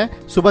टाइमिंग है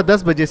सुबह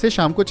 10 बजे से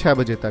शाम को 6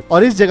 बजे तक।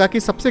 और इस जगह की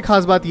सबसे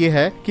खास बात यह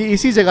है कि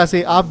इसी जगह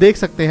से आप देख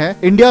सकते हैं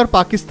इंडिया और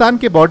पाकिस्तान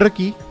के बॉर्डर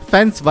की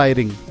फेंस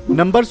वायरिंग।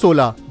 नंबर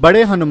 16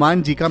 बड़े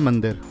हनुमान जी का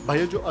मंदिर।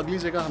 भाइयों जो अगली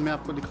जगह हमें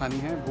आपको दिखानी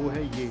है वो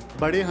है ये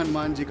बड़े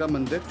हनुमान जी का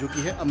मंदिर, जो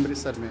कि है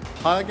अमृतसर में।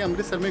 हालांकि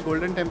अमृतसर में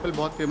गोल्डन टेम्पल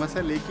बहुत फेमस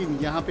है, लेकिन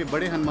यहाँ पे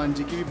बड़े हनुमान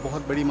जी की भी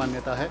बहुत बड़ी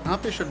मान्यता है। यहाँ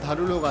पे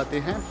श्रद्धालु लोग आते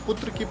हैं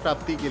पुत्र की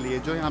प्राप्ति के लिए।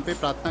 जो यहाँ पे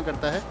प्रार्थना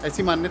करता है,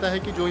 ऐसी मान्यता है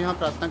कि जो यहाँ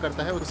प्रार्थना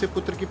करता है उसे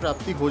पुत्र की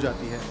प्राप्ति हो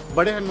जाती है।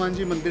 बड़े हनुमान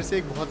जी मंदिर से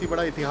एक बहुत ही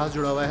बड़ा इतिहास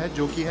जुड़ा हुआ है,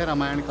 जो कि है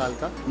रामायण काल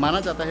का। माना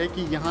जाता है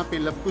कि यहाँ पे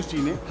लवकुश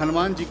जी ने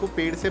हनुमान जी को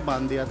पेड़ से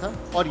बांध दिया था,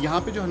 और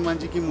यहाँ पे जो हनुमान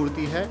जी की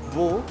मूर्ति है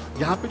वो,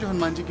 यहाँ पे जो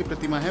हनुमान जी की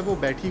प्रतिमा है वो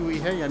बैठी हुई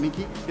है, यानी यानी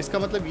कि इसका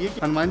मतलब ये कि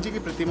हनुमान जी की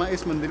प्रतिमा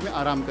इस मंदिर में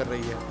आराम कर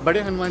रही है।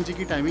 बड़े हनुमान जी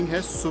की टाइमिंग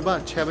है सुबह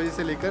 6 बजे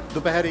से लेकर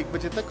दोपहर 1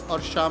 बजे तक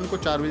और शाम को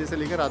 4 बजे से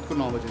लेकर रात को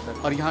 9 बजे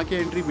तक। और यहाँ की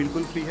एंट्री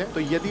बिल्कुल फ्री है। तो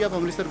यदि आप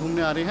अमृतसर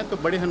घूमने आ रहे हैं तो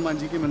बड़े हनुमान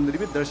जी के मंदिर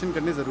में दर्शन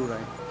करने जरूर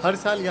आए। हर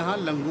साल यहाँ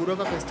लंगूरों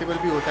का फेस्टिवल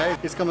भी होता है।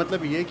 इसका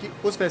मतलब ये कि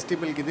उस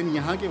फेस्टिवल के दिन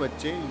यहाँ के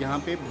बच्चे यहाँ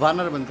पे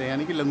वानर बनते हैं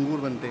यानी कि लंगूर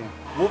बनते हैं।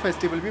 वो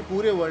फेस्टिवल भी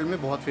पूरे वर्ल्ड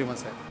में बहुत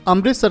फेमस है।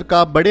 अमृतसर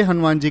का बड़े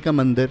हनुमान जी का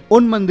मंदिर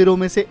उन मंदिरों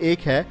में से एक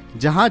है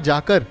जहाँ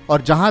जाकर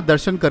और जहाँ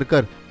दर्शन कर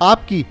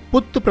आपकी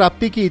पुत्र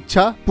प्राप्ति की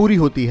इच्छा पूरी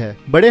होती है।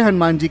 बड़े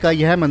हनुमान जी का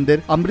यह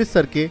मंदिर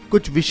अमृतसर के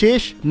कुछ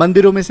विशेष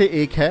मंदिरों में से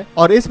एक है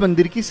और इस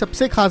मंदिर की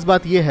सबसे खास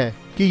बात यह है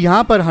कि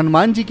यहाँ पर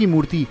हनुमान जी की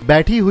मूर्ति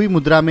बैठी हुई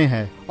मुद्रा में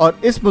है और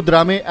इस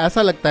मुद्रा में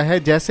ऐसा लगता है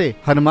जैसे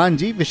हनुमान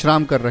जी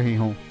विश्राम कर रहे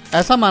हों।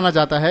 ऐसा माना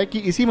जाता है कि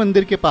इसी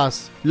मंदिर के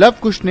पास लव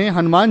कुश ने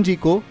हनुमान जी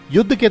को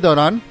युद्ध के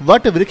दौरान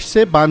वट वृक्ष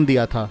से बांध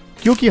दिया था,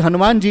 क्योंकि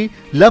हनुमान जी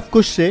लव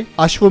कुश से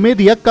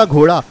अश्वमेध यज्ञ का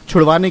घोड़ा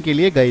छुड़वाने के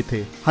लिए गए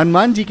थे।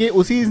 हनुमान जी के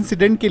उसी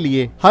इंसिडेंट के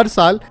लिए हर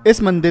साल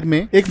इस मंदिर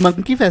में एक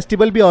मंकी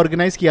फेस्टिवल भी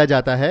ऑर्गेनाइज किया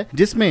जाता है,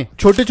 जिसमें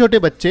छोटे छोटे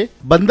बच्चे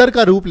बंदर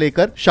का रूप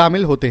लेकर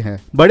शामिल होते हैं।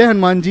 बड़े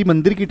हनुमान जी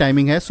मंदिर की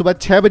टाइमिंग है सुबह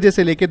 6 बजे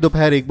से लेकर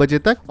दोपहर 1 बजे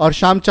तक और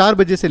शाम 4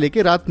 बजे से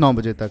लेकर रात 9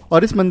 बजे तक।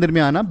 और इस मंदिर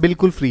में आना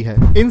बिल्कुल फ्री है।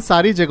 इन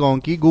सारी जगहों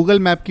की गूगल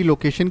मैप की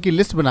लोकेशन की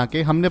लिस्ट बना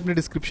के हमने अपने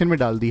डिस्क्रिप्शन में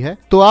डाल दी है,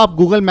 तो आप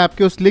गूगल मैप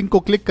के उस लिंक को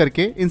क्लिक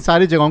करके इन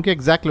सारी जगहों की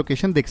एग्जैक्ट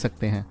लोकेशन देख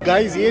सकते हैं।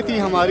 गाइस, ये थी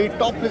हमारी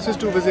top places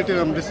to visit in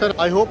Amritsar.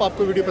 I hope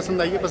आपको वीडियो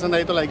पसंद आई है। पसंद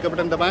आई तो लाइक का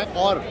बटन दबाएं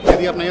और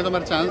यदि आप नहीं है तो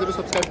हमारे चैनल जरूर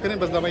सब्सक्राइब करें।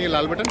 बस दबाइए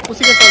लाल बटन,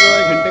 उसी के साथ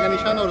दबाइए घंटे का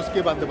निशान और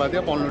उसके बाद दबा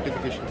दिया ऑल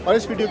नोटिफिकेशन। और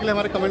इस वीडियो के लिए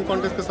हमारे कमेंट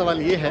कॉन्टेस्ट का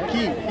सवाल ये है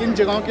कि इन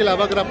जगहों के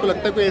अलावा अगर आपको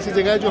लगता है कोई ऐसी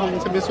जगह है जो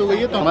हमसे मिस हो गई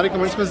है तो हमारे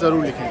कमेंट्स में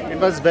जरूर लिखें। It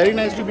was very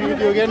nice to be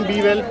with you again. Be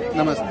well,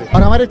 नमस्ते।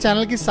 और हमारे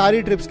चैनल की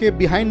सारी ट्रिप्स के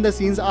बिहाइंड द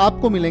सीन्स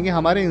आपको मिलेंगे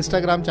हमारे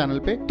इंस्टाग्राम चैनल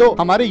पे। तो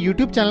हमारे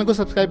यूट्यूब चैनल को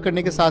सब्सक्राइब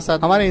करने के साथ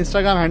साथ हमारे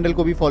इंस्टाग्राम हैंडल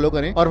को भी फॉलो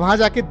करें और वहां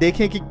जाके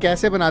देखें कि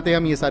कैसे बनाते हैं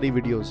हम ये सारी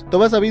वीडियोस। तो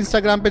बस अभी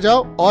इंस्टाग्राम पे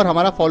जाओ और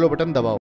हमारा फॉलो बटन दबाओ।